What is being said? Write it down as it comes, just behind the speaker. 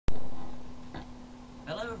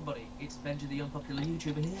Benji the unpopular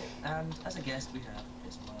YouTuber here, and as a guest we have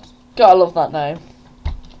It's Miles. Gotta love that name.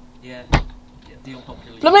 Yeah, the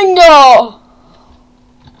unpopular Flamingo!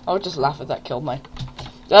 I would just laugh if that killed me.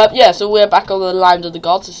 Yeah, so we're back on the Land of the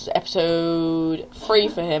Gods. This is episode 3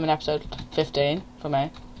 for him and episode 15 for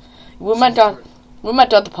me. We're meant to have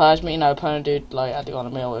the purge, but you know, Pony Dude like had to go on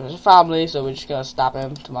a meal with his family, so we're just gonna stab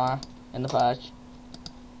him tomorrow in the purge.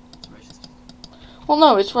 Well,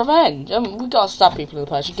 no, it's revenge. We gotta stab people in the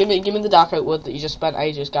purge. Give me the dark oak wood that you just spent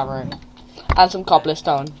ages gathering, and some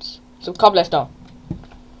cobblestone. Some cobblestone.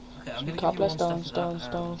 Okay, I'm gonna Cobblestone, stone,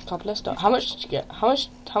 cobblestone. How much did you get? How much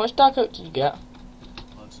dark oak did you get?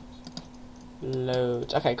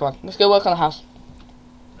 Loads. Okay, come on. Let's go work on the house.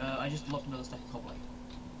 I just locked another stack of cobble.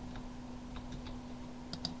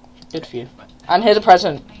 Good for you. And here's a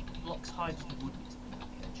present. Blocks hides the wood needs to be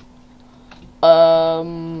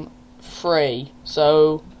on the edge. 3.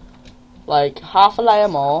 So, like, half a layer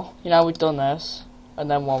more. You know, we've done this.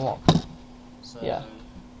 And then one more. So, yeah.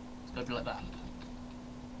 It's gonna be like that.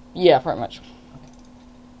 Yeah, pretty much.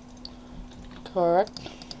 Correct.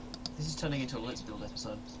 This is turning into a Let's Build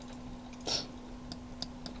episode.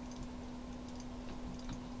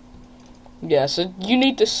 Yeah, so you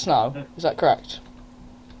need this snow. Is that correct?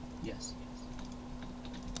 Yes.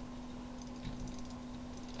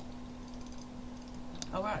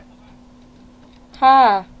 Alright.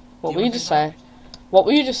 Ha! What were you just saying? What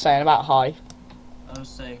were you just saying about hi? I was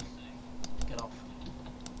saying, get off.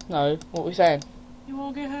 No, what were you saying? You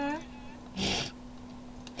won't get high? It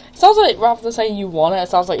sounds like rather than saying you want it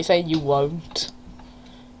sounds like you're saying you won't.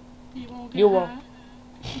 You won't get You high? won't.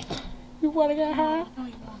 You wanna get high? No,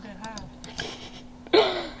 you won't get high.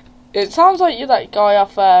 It sounds like you're that guy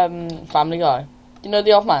off Family Guy. You know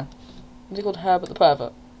the old man? Is he called Herbert the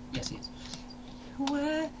Pervert? Yes, he is.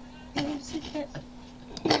 Where is it at?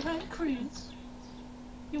 Alright, Chris.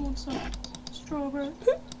 You want some strawberry?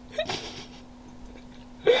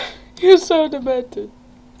 You're so demented.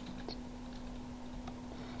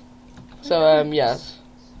 So, yes.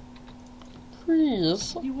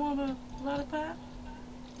 Please. You want a lollipop?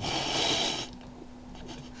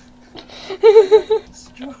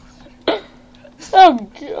 Strawberry. Oh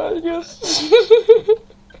god, yes.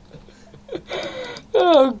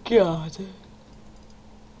 Oh god.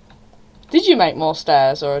 Did you make more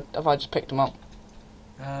stairs, or have I just picked them up?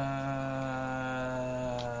 I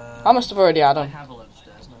must have already had I them. have a load of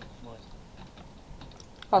stairs, no. Why?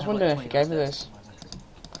 I was wondering if you gave me this.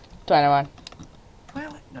 29.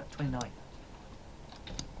 29.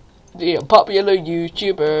 The popular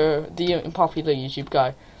YouTuber, the unpopular YouTube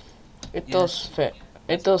guy. It Yes. does fit.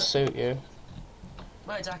 It does suit you.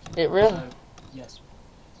 Well, exactly. It really. So, yes.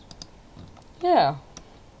 Yeah.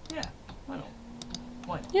 Yeah. Why not?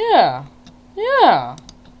 Why not? Yeah. Yeah.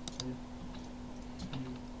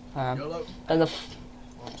 YOLO. And the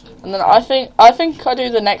 1, 2. and then I think I do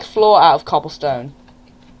the next floor out of cobblestone.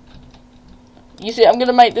 You see, I'm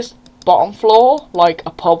gonna make this bottom floor like a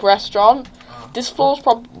pub restaurant. This floor's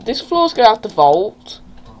gonna have the vault,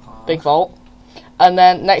 big vault, and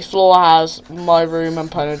then next floor has my room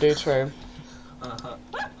and Pony Dude's room.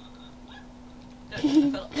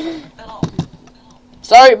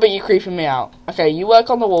 Sorry, but you're creeping me out. Okay, you work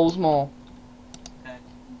on the walls more. Okay.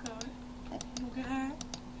 Okay.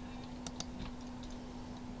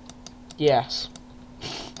 Yes.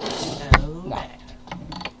 No.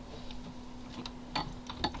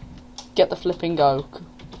 Get the flipping oak.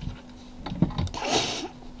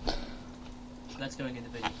 That's going in the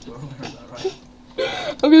video. We're aware of that, right?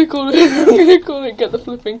 I'm gonna call it. Get the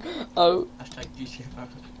flipping oak. Hashtag GTFO.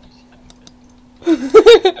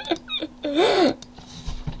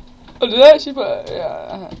 I did actually put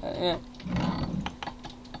yeah. Damn.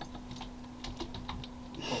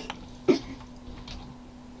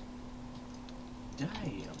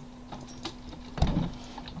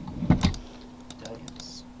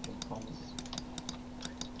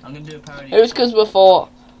 I'm gonna do a parody. It was because before.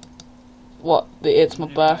 What? It's my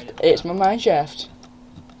birthday. It's my Mineshaft.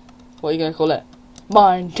 What are you gonna call it?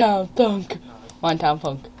 Minetown Thunk. Minetown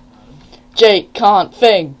Funk. Jake can't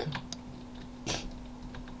think.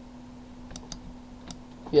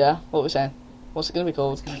 Yeah. What were we saying? What's it gonna be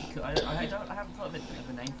called? I haven't thought of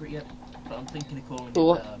a name for it yet, but I'm thinking of calling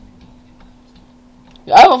Cool. it.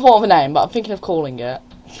 I haven't thought of a name, but I'm thinking of calling it.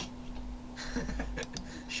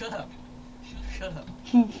 Shut up. Shut up.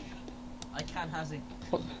 I can has it.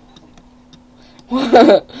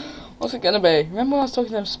 What's it gonna be? Remember when I was talking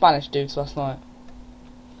to them Spanish dudes last night?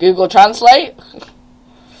 Google Translate? Are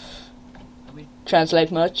we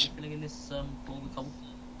Translate much? filling in this floor with cobble?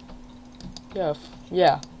 Yeah.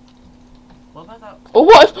 Yeah. What about that? Oh,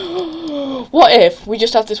 what if... What if we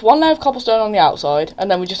just have this one layer of cobblestone on the outside,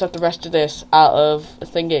 and then we just have the rest of this out of a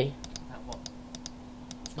thingy? What?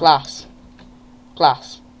 Glass.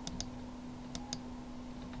 Glass.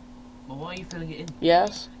 Well, why are you filling it in?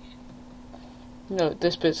 Yes. No,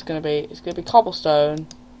 this bit's gonna be. It's gonna be cobblestone.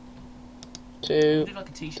 To. Do like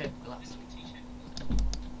a T-shaped glass.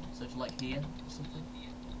 So it's like here or something.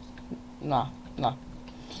 No. No.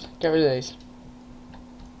 Get rid of these.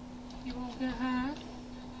 You won't get hurt.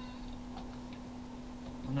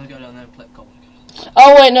 I'm gonna go down there and collect cobble.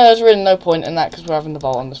 Oh wait, no, there's really no point in that because we're having the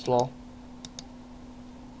vault on this floor.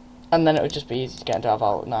 And then it would just be easy to get into our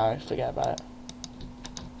vault. No, forget about it.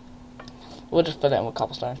 We'll just fill it in with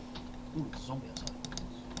cobblestone. Ooh, there's a zombie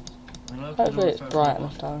outside. Hopefully it's bright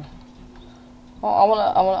enough down. Oh,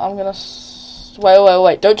 I'm gonna.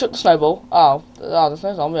 Wait! Don't chuck the snowball. Oh, there's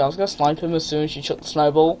no zombie. I was gonna snipe him as soon as you chuck the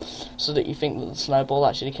snowball, so that you think that the snowball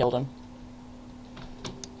actually killed him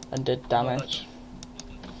and did damage.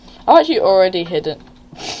 I've actually already hidden.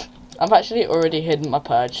 I've actually already hidden my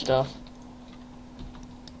purge stuff.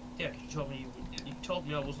 Yeah, 'cause you told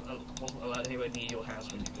me I wasn't allowed anywhere near your house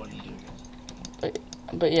when you do it.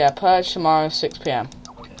 But yeah, purge tomorrow 6 PM.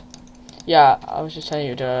 Okay. Yeah, I was just telling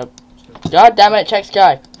you to. God damn it, check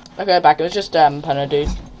Sky. Okay, back. It was just Penna dude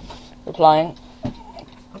replying.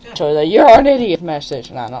 Okay. So you're an idiot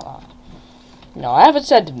message. No, not that. No, I haven't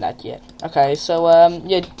said that yet. Okay, so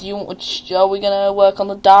yeah, are we gonna work on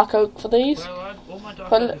the dark oak for these? Well, all my dark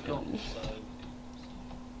But oak is gone, so...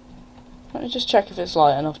 Let me just check if it's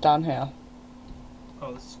light enough down here.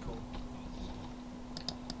 Oh, this is cool.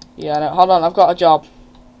 Yeah, no, hold on, I've got a job.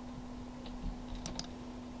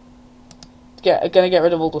 Gonna get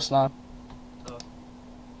rid of all the snow. Oh.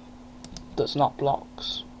 That's not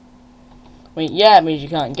blocks. I mean, yeah, it means you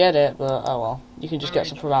can't get it, but oh well. You can just get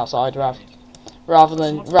some from outside rather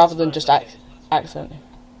than just accidentally.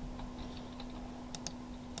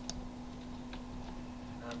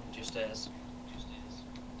 Just stairs.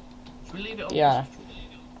 Should we leave it on? Yeah.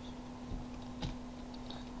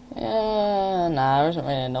 Nah, there isn't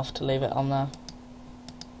really enough to leave it on there.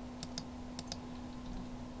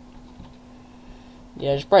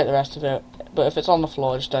 Yeah, just break the rest of it. But if it's on the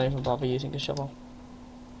floor, just don't even bother using a shovel.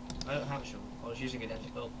 I don't have a shovel. I was using it to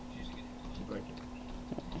break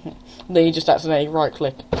it. Then you just accidentally right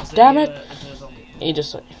click. Damn it! Is there a zombie? You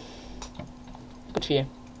just. Good for you.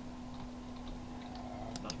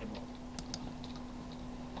 Not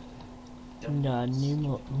anymore. Not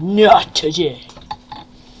anymore. Not today.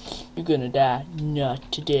 You're gonna die.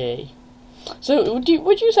 Not today. So, would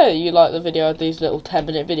you say that you like the video of these little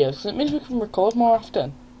 10-minute videos? Because it means we can record more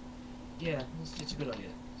often. Yeah, it's a good idea.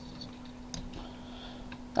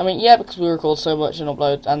 I mean, yeah, because we record so much and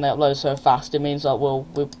upload, and they upload so fast, it means that we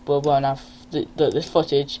won't have this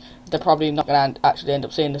footage. They're probably not going to actually end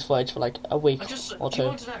up seeing this footage for like a week or two. Do you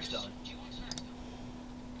want an axe, darling?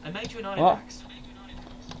 I made you an iron What? axe.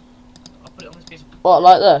 I'll put it on this piece of... What,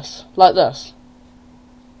 like this? Like this?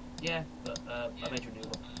 Yeah, but I made you a new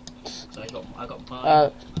one. So I got mine.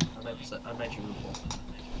 I made you a new one.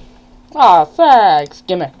 Ah, thanks.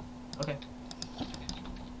 Gimme. Okay.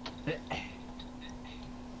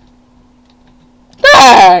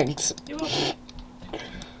 Thanks. You're welcome.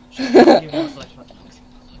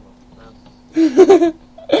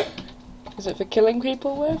 Is it for killing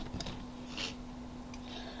people with?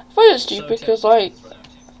 I find it stupid because, like,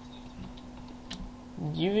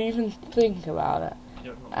 you even think about it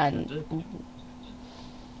and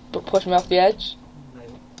but push me off the edge.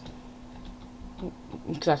 No.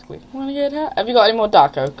 Exactly. Wanna get that? Have you got any more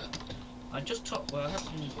dark oak? I just took. Well, I have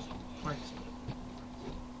some planks.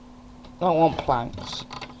 I don't want planks.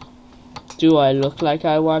 Do I look like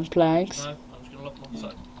I want planks? No, I'm just gonna look on the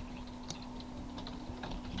side.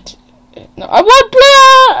 No, I want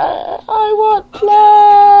planks! I want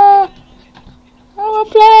planks! I want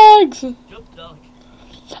planks! Jump, dog.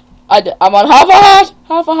 I'm on half a heart!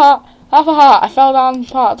 Half a heart! Half a heart! I fell down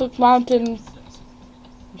part of the mountain.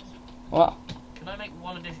 What? Can I make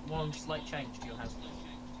one slight change to your house?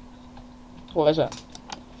 What is it?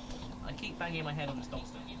 I keep banging my head on this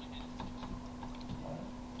cobblestone.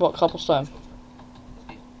 What, cobblestone?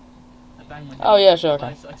 I bang my head. Oh yeah, sure, okay.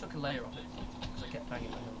 I took a layer off it because I kept banging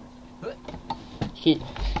my head on it.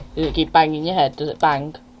 Does it keep banging your head? Does it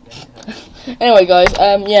bang? Yeah, Anyway, guys,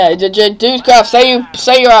 yeah, Dudescraft,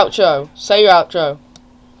 say your outro. Say your outro.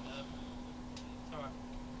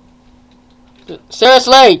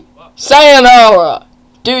 Seriously, sayonara.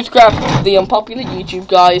 Dudescraft, the unpopular YouTube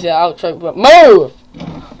guy, is your outro. But move.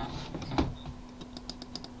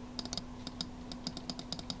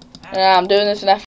 Yeah, I'm doing this in